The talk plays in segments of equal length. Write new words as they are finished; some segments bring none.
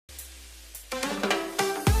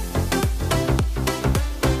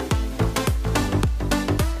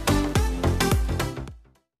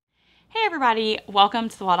everybody, welcome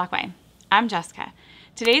to the Waldock Way. I'm Jessica.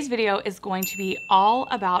 Today's video is going to be all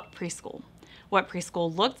about preschool. What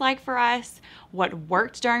preschool looked like for us, what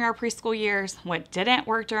worked during our preschool years, what didn't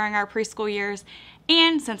work during our preschool years,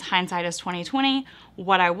 and since hindsight is 2020,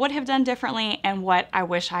 what I would have done differently and what I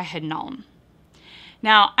wish I had known.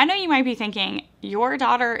 Now, I know you might be thinking, your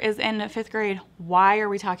daughter is in 5th grade, why are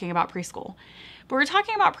we talking about preschool? But we're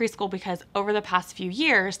talking about preschool because over the past few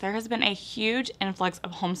years, there has been a huge influx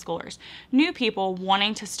of homeschoolers, new people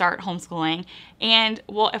wanting to start homeschooling. And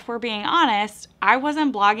well, if we're being honest, I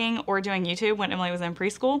wasn't blogging or doing YouTube when Emily was in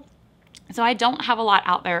preschool, so I don't have a lot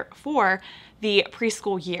out there for the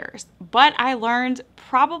preschool years. But I learned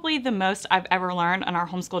probably the most I've ever learned on our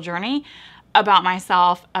homeschool journey about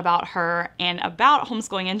myself, about her, and about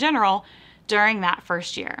homeschooling in general during that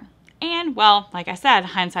first year. And well, like I said,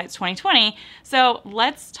 hindsight's 2020, so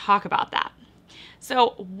let's talk about that.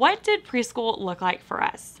 So what did preschool look like for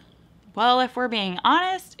us? Well, if we're being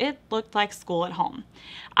honest, it looked like school at home.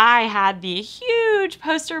 I had the huge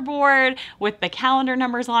poster board with the calendar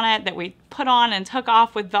numbers on it that we put on and took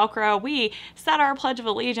off with Velcro. We said our Pledge of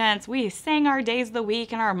Allegiance. We sang our days of the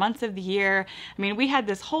week and our months of the year. I mean, we had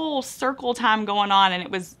this whole circle time going on, and it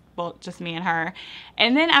was, well, just me and her.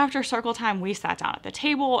 And then after circle time, we sat down at the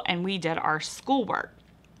table and we did our schoolwork.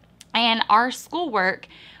 And our schoolwork,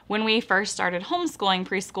 when we first started homeschooling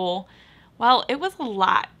preschool, well, it was a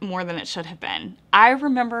lot more than it should have been. I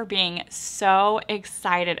remember being so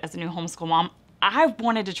excited as a new homeschool mom. I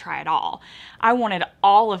wanted to try it all. I wanted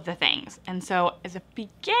all of the things. And so at the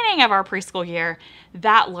beginning of our preschool year,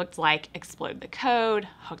 that looked like Explode the Code,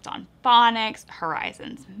 Hooked on Phonics,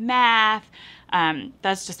 Horizons Math.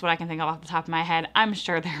 That's just what I can think of off the top of my head. I'm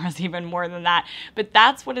sure there was even more than that, but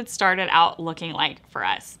that's what it started out looking like for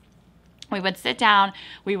us. We would sit down,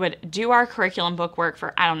 we would do our curriculum book work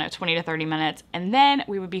for, 20 to 30 minutes, and then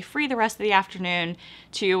we would be free the rest of the afternoon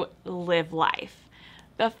to live life.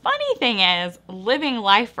 The funny thing is, living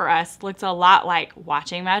life for us looked a lot like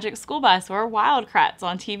watching Magic School Bus or Wildcrats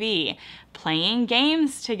on TV, playing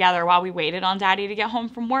games together while we waited on Daddy to get home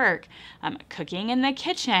from work, cooking in the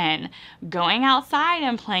kitchen, going outside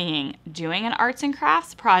and playing, doing an arts and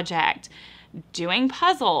crafts project, doing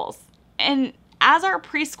puzzles. And as our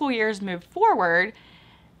preschool years moved forward,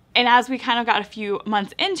 and as we kind of got a few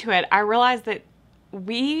months into it, I realized that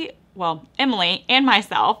Emily and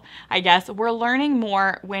myself, I guess, were learning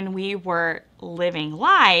more when we were living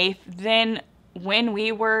life than when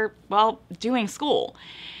we were, doing school.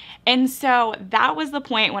 And so that was the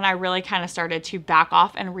point when I really kind of started to back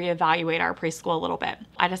off and reevaluate our preschool a little bit.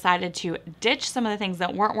 I decided to ditch some of the things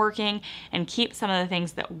that weren't working and keep some of the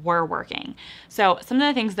things that were working. So some of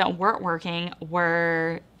the things that weren't working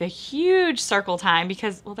were the huge circle time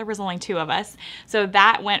because, there was only 2 of us. So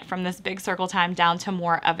that went from this big circle time down to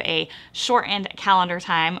more of a shortened calendar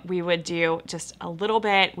time. We would do just a little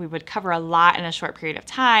bit. We would cover a lot in a short period of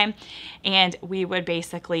time. And we would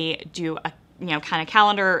basically do a kind of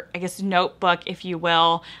calendar, I guess, notebook, if you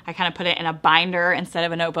will. I kind of put it in a binder instead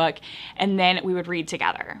of a notebook, and then we would read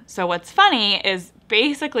together. So what's funny is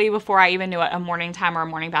basically before I even knew what a morning time or a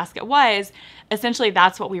morning basket was, essentially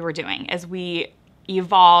that's what we were doing, is we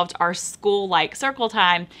evolved our school-like circle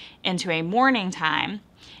time into a morning time,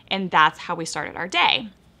 and that's how we started our day.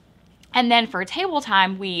 And then for table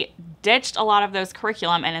time, we ditched a lot of those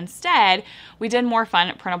curriculum and instead we did more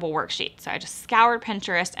fun printable worksheets. So I just scoured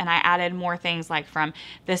Pinterest and I added more things like from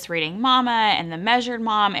This Reading Mama and The Measured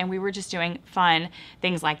Mom, and we were just doing fun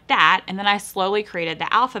things like that. And then I slowly created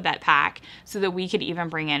the alphabet pack so that we could even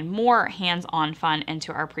bring in more hands-on fun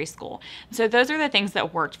into our preschool. So those are the things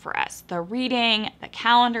that worked for us: the reading, the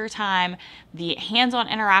calendar time, the hands-on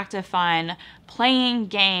interactive fun, playing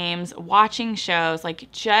games, watching shows,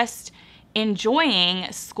 like just enjoying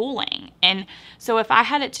schooling. And so if I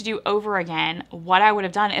had it to do over again, what I would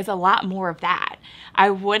have done is a lot more of that. I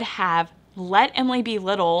would have let Emily be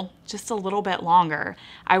little just a little bit longer.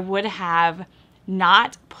 I would have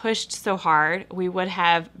not pushed so hard. We would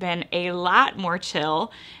have been a lot more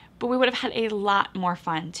chill, but we would have had a lot more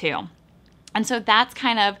fun too. And so that's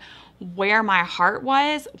kind of where my heart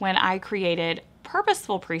was when I created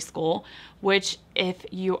Purposeful Preschool, which if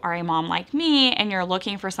you are a mom like me and you're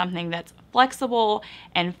looking for something that's flexible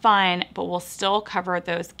and fun, but will still cover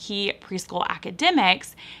those key preschool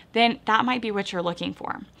academics, then that might be what you're looking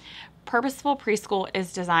for. Purposeful Preschool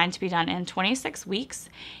is designed to be done in 26 weeks.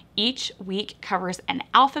 Each week covers an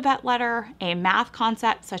alphabet letter, a math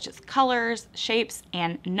concept such as colors, shapes,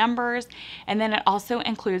 and numbers, and then it also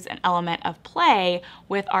includes an element of play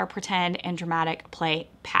with our pretend and dramatic play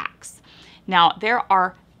packs. Now, there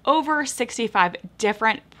are over 65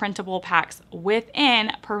 different printable packs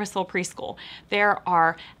within Purposeful Preschool. There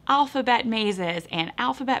are alphabet mazes and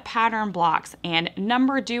alphabet pattern blocks and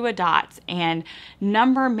number do-a-dots and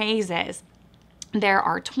number mazes. There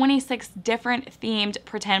are 26 different themed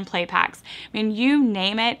pretend play packs. I mean, you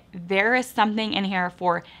name it, there is something in here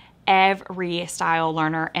for every style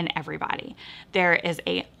learner and everybody. There is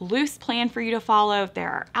a loose plan for you to follow. There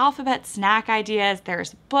are alphabet snack ideas.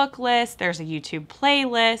 There's book lists. There's a YouTube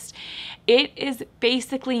playlist. It is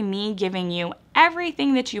basically me giving you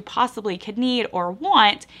everything that you possibly could need or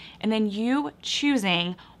want, and then you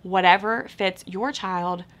choosing whatever fits your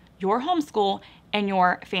child, your homeschool, and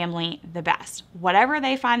your family the best. Whatever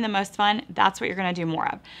they find the most fun, that's what you're gonna do more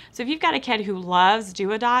of. So if you've got a kid who loves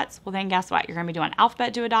do-a-dots, well then guess what? You're gonna be doing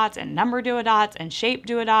alphabet do-a-dots and number do-a-dots and shape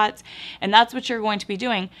do-a-dots, and that's what you're going to be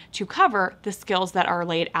doing to cover the skills that are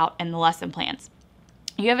laid out in the lesson plans.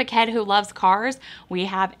 You have a kid who loves cars, we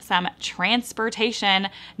have some transportation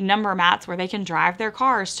number mats where they can drive their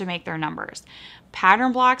cars to make their numbers.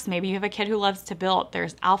 Pattern blocks, maybe you have a kid who loves to build.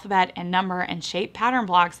 There's alphabet and number and shape pattern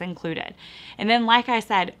blocks included. And then, like I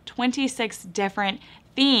said, 26 different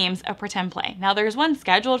themes of pretend play. Now there's one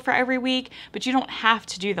scheduled for every week, but you don't have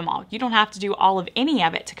to do them all. You don't have to do all of any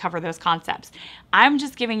of it to cover those concepts. I'm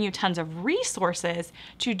just giving you tons of resources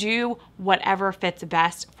to do whatever fits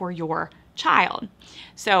best for your child.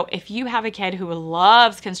 So if you have a kid who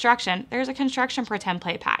loves construction, there's a construction pretend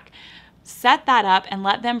play pack. Set that up and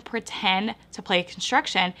let them pretend to play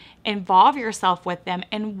construction, involve yourself with them,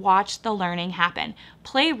 and watch the learning happen.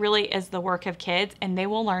 Play really is the work of kids, and they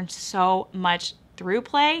will learn so much through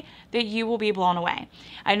play that you will be blown away.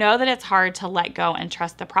 I know that it's hard to let go and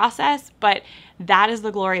trust the process, but that is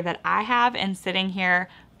the glory that I have in sitting here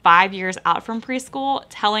 5 years out from preschool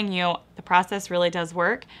telling you the process really does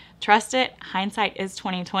work. Trust it. Hindsight is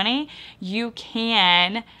 2020. You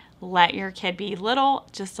can let your kid be little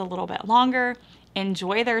just a little bit longer,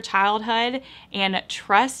 enjoy their childhood, and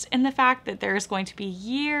trust in the fact that there's going to be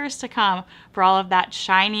years to come for all of that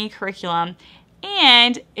shiny curriculum.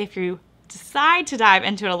 And if you decide to dive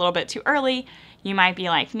into it a little bit too early, you might be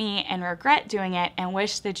like me and regret doing it and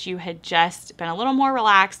wish that you had just been a little more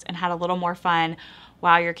relaxed and had a little more fun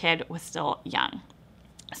while your kid was still young.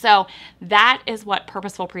 So that is what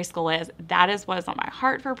Purposeful Preschool is. That is what is on my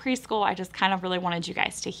heart for preschool. I just kind of really wanted you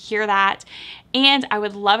guys to hear that. And I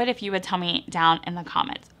would love it if you would tell me down in the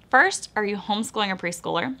comments. First, are you homeschooling a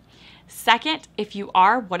preschooler? Second, if you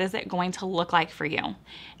are, what is it going to look like for you?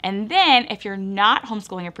 And then if you're not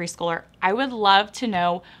homeschooling a preschooler, I would love to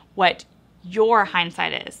know what your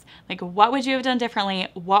hindsight is. Like, what would you have done differently?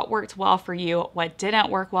 What worked well for you? What didn't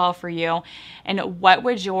work well for you? And what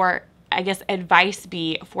would your advice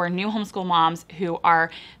be for new homeschool moms who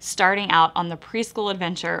are starting out on the preschool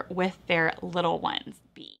adventure with their little ones?